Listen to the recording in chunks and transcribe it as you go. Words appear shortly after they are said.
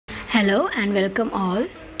Hello and welcome all.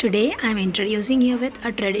 Today I am introducing you with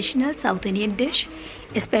a traditional South Indian dish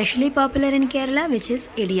especially popular in Kerala, which is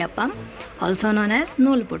idiyappam, also known as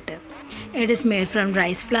noolputtu. It is made from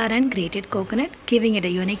rice flour and grated coconut, giving it a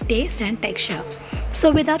unique taste and texture.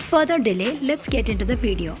 So without further delay, let's get into the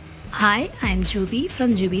video. Hi, I am Juby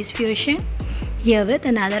from Juby's Fusion, here with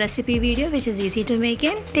another recipe video which is easy to make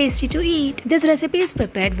and tasty to eat. This recipe is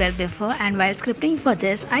prepared well before, and while scripting for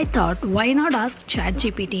this I thought why not ask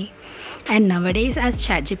GPT. And nowadays, as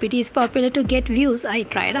ChatGPT is popular to get views, I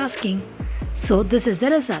tried asking. So this is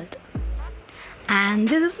the result. And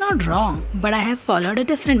this is not wrong, but I have followed a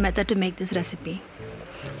different method to make this recipe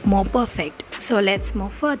more perfect. So let's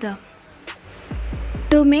move further.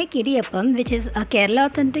 To make idiyappam, which is a Kerala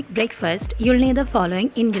authentic breakfast, you'll need the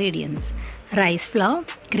following ingredients: rice flour,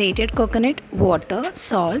 grated coconut, water,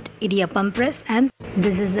 salt, idiyappam press, and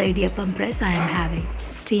this is the idiyappam press I am having.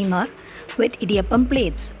 Steamer with idiyappam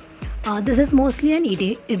plates. This is mostly an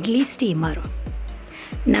idli steamer.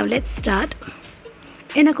 Now let's start.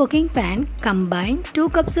 In a cooking pan, combine 2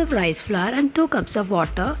 cups of rice flour and 2 cups of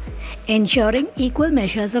water, ensuring equal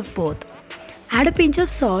measures of both. Add a pinch of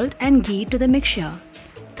salt and ghee to the mixture.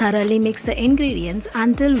 Thoroughly mix the ingredients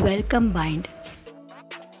until well combined.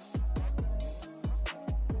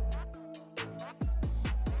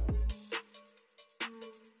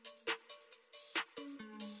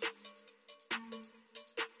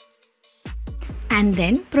 And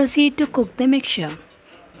then proceed to cook the mixture.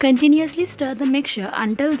 Continuously stir the mixture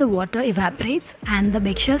until the water evaporates and the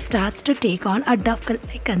mixture starts to take on a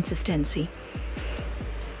dough-like consistency.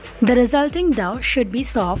 The resulting dough should be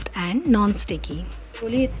soft and non-sticky.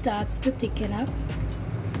 Slowly it starts to thicken up.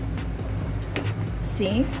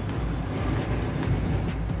 See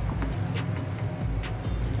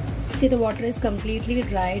the water is completely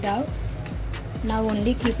dried out. Now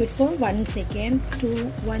only keep it for 1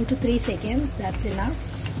 to 3 seconds, that's enough.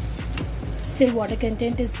 Still water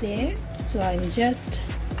content is there, so I'm just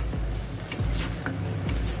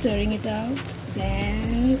stirring it out.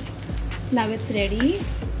 Then now it's ready.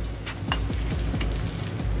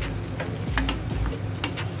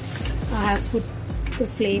 I have put the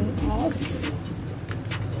flame off.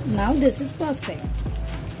 Now this is perfect.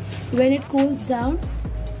 When it cools down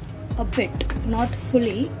a bit, not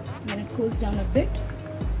fully, when it cools down a bit,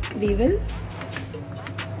 we will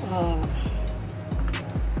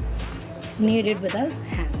knead it with our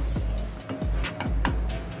hands.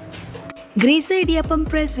 Grease the idiyappam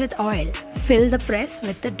press with oil. Fill the press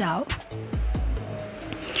with the dough.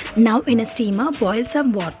 Now in a steamer, boil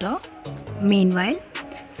some water. Meanwhile,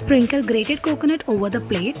 sprinkle grated coconut over the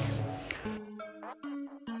plates.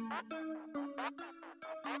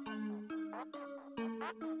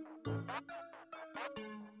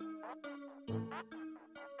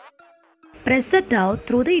 Press the dough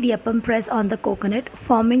through the idiyappam press on the coconut,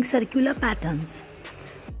 forming circular patterns.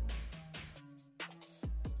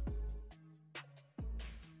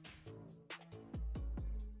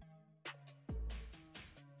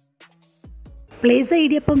 Place the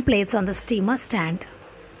idiyappam plates on the steamer stand.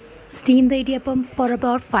 Steam the idiyappam for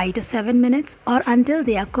about 5 to 7 minutes or until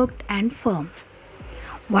they are cooked and firm.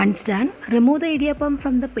 Once done, remove the idiyappam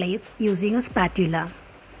from the plates using a spatula.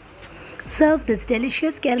 Serve this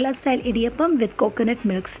delicious Kerala style idiyappam with coconut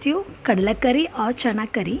milk stew, kadala curry or chana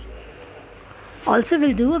curry. Also,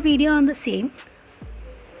 we'll do a video on the same.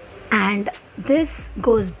 And this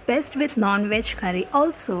goes best with non-veg curry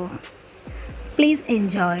also. Please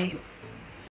enjoy.